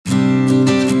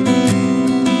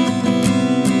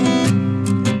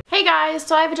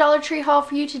so I have a Dollar Tree haul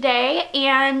for you today,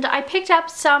 and I picked up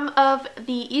some of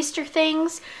the Easter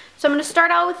things. So I'm going to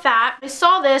start out with that. I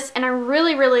saw this and I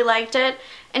really liked it,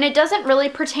 and it doesn't really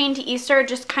pertain to Easter, it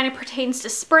just kind of pertains to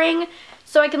spring.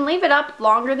 So I can leave it up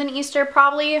longer than Easter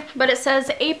probably, but it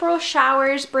says April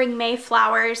showers bring May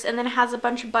flowers, and then it has a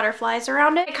bunch of butterflies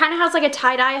around it. It kind of has like a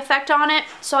tie-dye effect on it,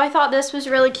 so I thought this was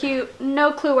really cute.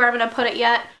 No clue where I'm going to put it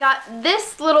yet. Got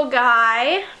this little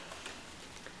guy.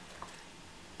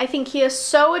 I think he is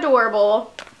so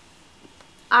adorable.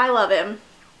 I love him.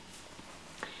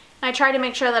 I tried to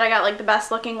make sure that I got like the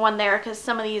best looking one there because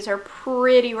some of these are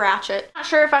pretty ratchet. Not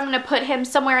sure if I'm going to put him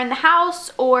somewhere in the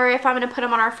house or if I'm going to put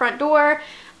him on our front door,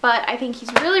 but I think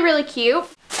he's really cute.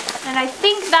 And I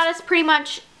think that is pretty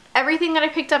much everything that I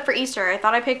picked up for Easter. I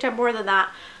thought I picked up more than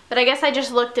that, but I guess I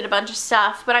just looked at a bunch of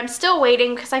stuff. But I'm still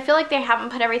waiting because I feel like they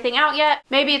haven't put everything out yet.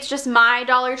 Maybe it's just my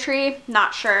Dollar Tree,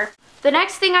 not sure. The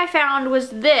next thing I found was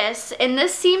this, and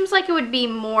this seems like it would be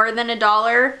more than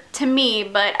 $1 to me,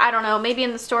 but I don't know, maybe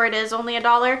in the store it is only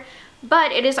 $1.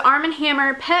 But it is Arm &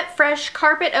 Hammer Pet Fresh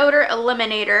Carpet Odor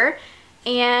Eliminator,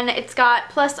 and it's got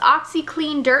plus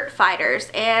OxyClean Dirt Fighters,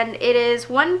 and it is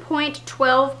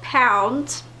 1.12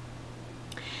 pounds.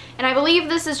 And I believe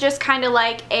this is just kind of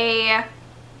like a,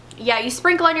 yeah, you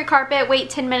sprinkle on your carpet,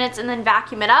 wait 10 minutes, and then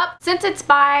vacuum it up. Since it's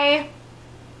by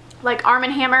like Arm &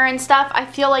 Hammer and stuff, I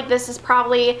feel like this is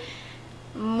probably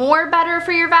more better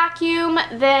for your vacuum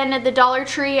than the Dollar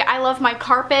Tree I Love My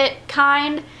Carpet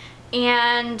kind.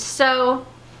 And so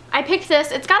I picked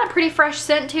this. It's got a pretty fresh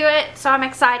scent to it, so I'm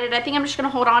excited. I think I'm just going to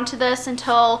hold on to this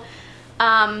until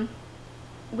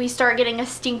we start getting a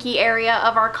stinky area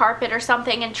of our carpet or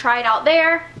something and try it out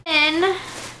there. Then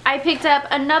I picked up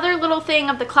another little thing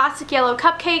of the classic yellow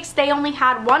cupcakes. They only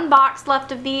had one box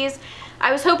left of these.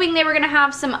 I was hoping they were going to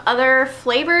have some other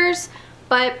flavors,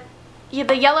 but yeah,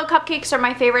 the yellow cupcakes are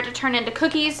my favorite to turn into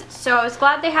cookies, so I was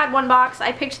glad they had one box.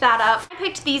 I picked that up. I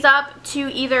picked these up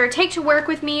to either take to work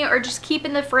with me or just keep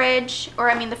in the fridge,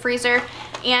 or I mean the freezer,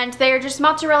 and they are just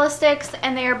mozzarella sticks,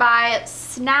 and they are by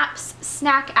Snap's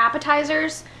Snack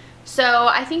Appetizers, so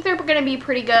I think they're going to be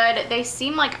pretty good. They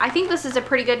seem like, I think this is a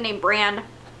pretty good name brand.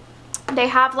 They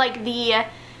have like the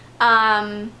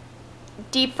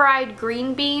deep fried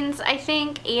green beans, I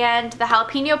think, and the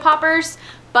jalapeno poppers,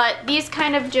 but these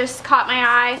kind of just caught my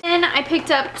eye. Then I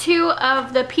picked up 2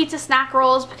 of the pizza snack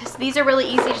rolls because these are really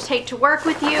easy to take to work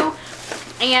with you,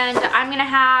 and I'm gonna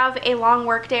have a long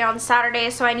work day on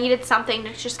Saturday, so I needed something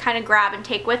to just kind of grab and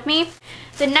take with me.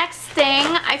 The next thing,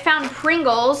 I found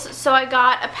Pringles, so I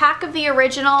got a pack of the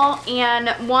original and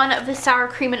 1 of the sour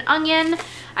cream and onion.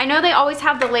 I know they always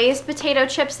have the Lay's potato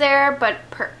chips there, but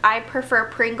I prefer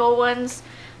Pringle ones.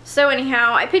 So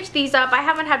anyhow, I picked these up. I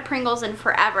haven't had Pringles in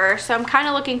forever, so I'm kind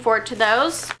of looking forward to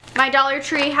those. My Dollar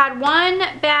Tree had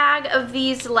 1 bag of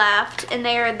these left, and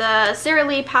they are the Sara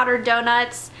Lee powdered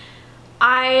donuts.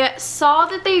 I saw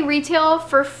that they retail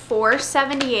for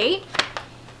 $4.78.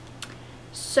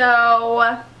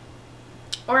 So,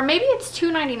 or maybe it's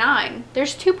 $2.99.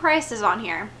 There's 2 prices on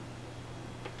here.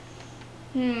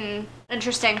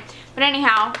 Interesting. But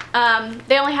anyhow,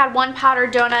 they only had 1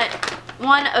 powdered donut,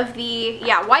 1 of the,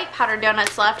 yeah, white powdered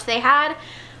donuts left. They had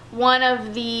 1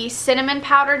 of the cinnamon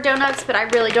powdered donuts, but I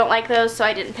really don't like those, so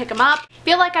I didn't pick them up. I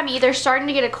feel like I'm either starting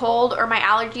to get a cold or my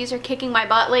allergies are kicking my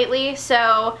butt lately,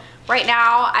 so right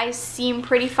now I seem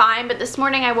pretty fine, but this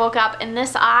morning I woke up and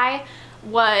this eye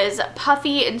was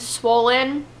puffy and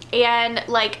swollen and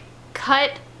like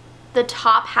cut the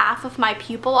top half of my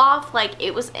pupil off, like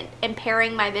it was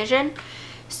impairing my vision.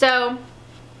 So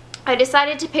I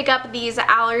decided to pick up these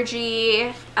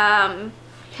allergy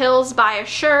pills by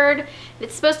Assured.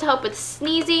 It's supposed to help with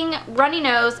sneezing, runny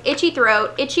nose, itchy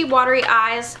throat, itchy watery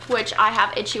eyes, which I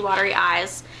have itchy watery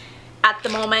eyes at the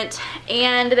moment,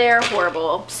 and they're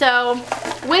horrible. So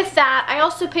with that, I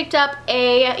also picked up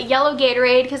a yellow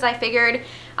Gatorade because I figured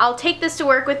I'll take this to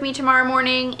work with me tomorrow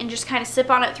morning and just kind of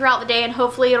sip on it throughout the day, and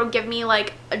hopefully it'll give me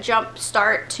like a jump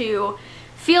start to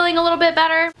feeling a little bit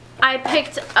better. I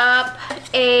picked up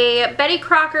a Betty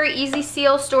Crocker Easy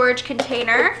Seal storage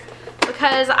container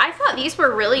because I thought these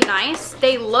were really nice.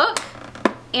 They look,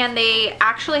 and they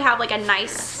actually have like a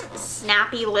nice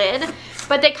snappy lid,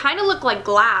 but they kind of look like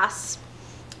glass.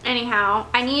 Anyhow,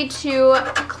 I need to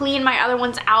clean my other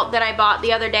ones out that I bought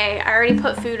the other day. I already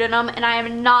put food in them, and I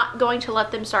am not going to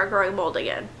let them start growing mold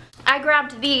again. I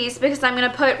grabbed these because I'm going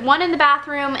to put 1 in the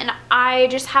bathroom, and I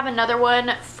just have another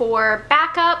one for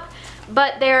backup.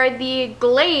 But they're the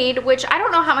Glade, which I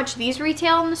don't know how much these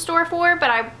retail in the store for,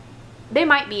 but they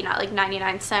might be not like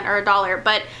 99 cents or $1.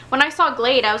 But when I saw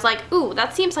Glade, I was like, ooh,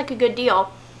 that seems like a good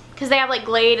deal. because they have like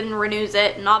Glade and Renews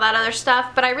It and all that other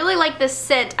stuff. But I really like this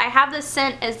scent. I have this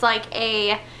scent as like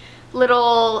a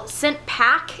little scent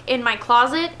pack in my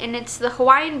closet, and it's the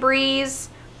Hawaiian Breeze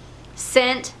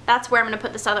scent. That's where I'm going to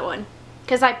put this other one,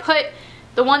 because I put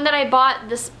the one that I bought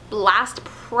this last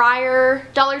prior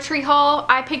Dollar Tree haul.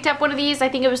 I picked up one of these. I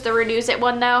think it was the Renews It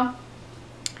one though.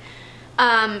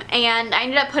 And I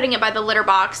ended up putting it by the litter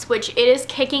box, which it is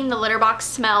kicking the litter box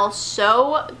smell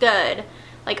so good.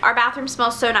 Like, our bathroom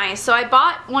smells so nice. So I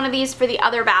bought one of these for the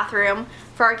other bathroom,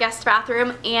 for our guest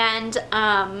bathroom, and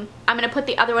I'm going to put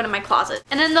the other one in my closet.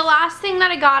 And then the last thing that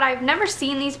I got, I've never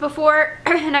seen these before,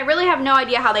 and I really have no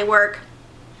idea how they work,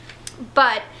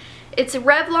 but it's a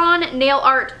Revlon Nail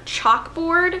Art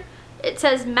Chalkboard. It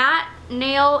says matte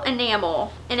nail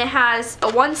enamel, and it has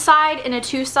a 1 side and a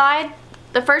 2 side.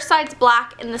 The first side's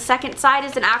black and the second side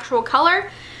is an actual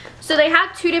color. So they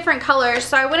have 2 different colors.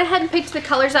 So I went ahead and picked the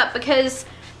colors up because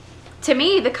to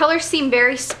me the colors seem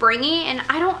very springy, and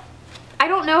I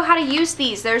don't know how to use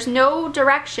these. There's no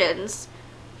directions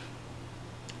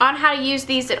on how to use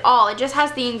these at all. It just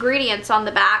has the ingredients on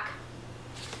the back.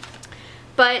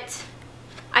 But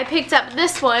I picked up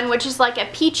this one, which is like a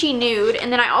peachy nude,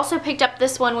 and then I also picked up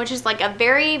this one, which is like a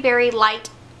very, very light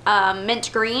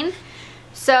mint green.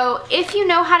 So if you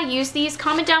know how to use these,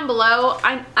 comment down below.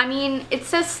 I mean, it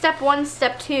says step 1,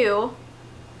 step 2,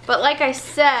 but like I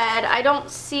said, I don't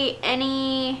see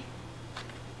any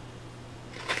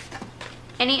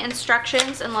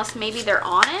instructions unless maybe they're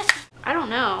on it. I don't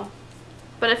know.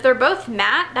 But if they're both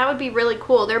matte, that would be really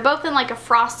cool. They're both in like a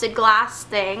frosted glass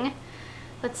thing.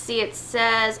 Let's see, it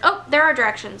says, oh, there are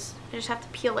directions. I just have to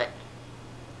peel it.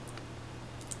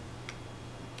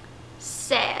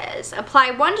 Says,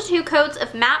 apply 1 to 2 coats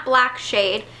of matte black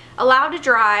shade, allow to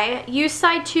dry, use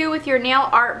side 2 with your nail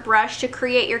art brush to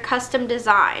create your custom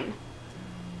design.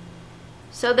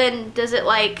 So then does it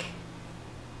like,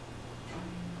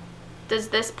 does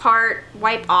this part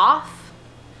wipe off?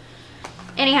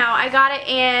 Anyhow, I got it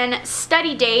in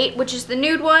Study Date, which is the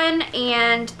nude one,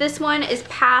 and this one is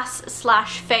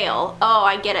Pass/Fail. Oh,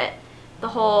 I get it. The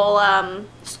whole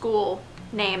school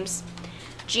names.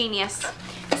 Genius.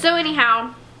 So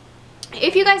anyhow,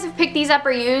 if you guys have picked these up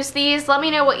or used these, let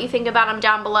me know what you think about them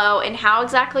down below and how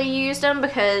exactly you used them,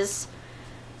 because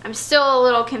I'm still a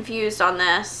little confused on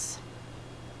this.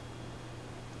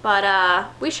 But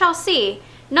we shall see.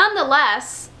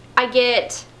 Nonetheless, I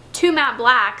get 2 matte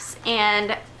blacks,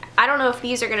 and I don't know if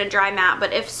these are going to dry matte,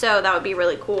 but if so, that would be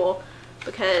really cool,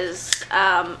 because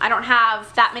I don't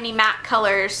have that many matte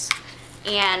colors,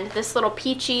 and this little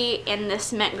peachy and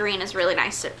this mint green is really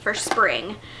nice for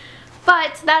spring.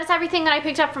 But that is everything that I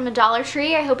picked up from the Dollar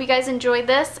Tree. I hope you guys enjoyed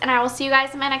this, and I will see you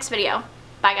guys in my next video.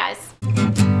 Bye, guys.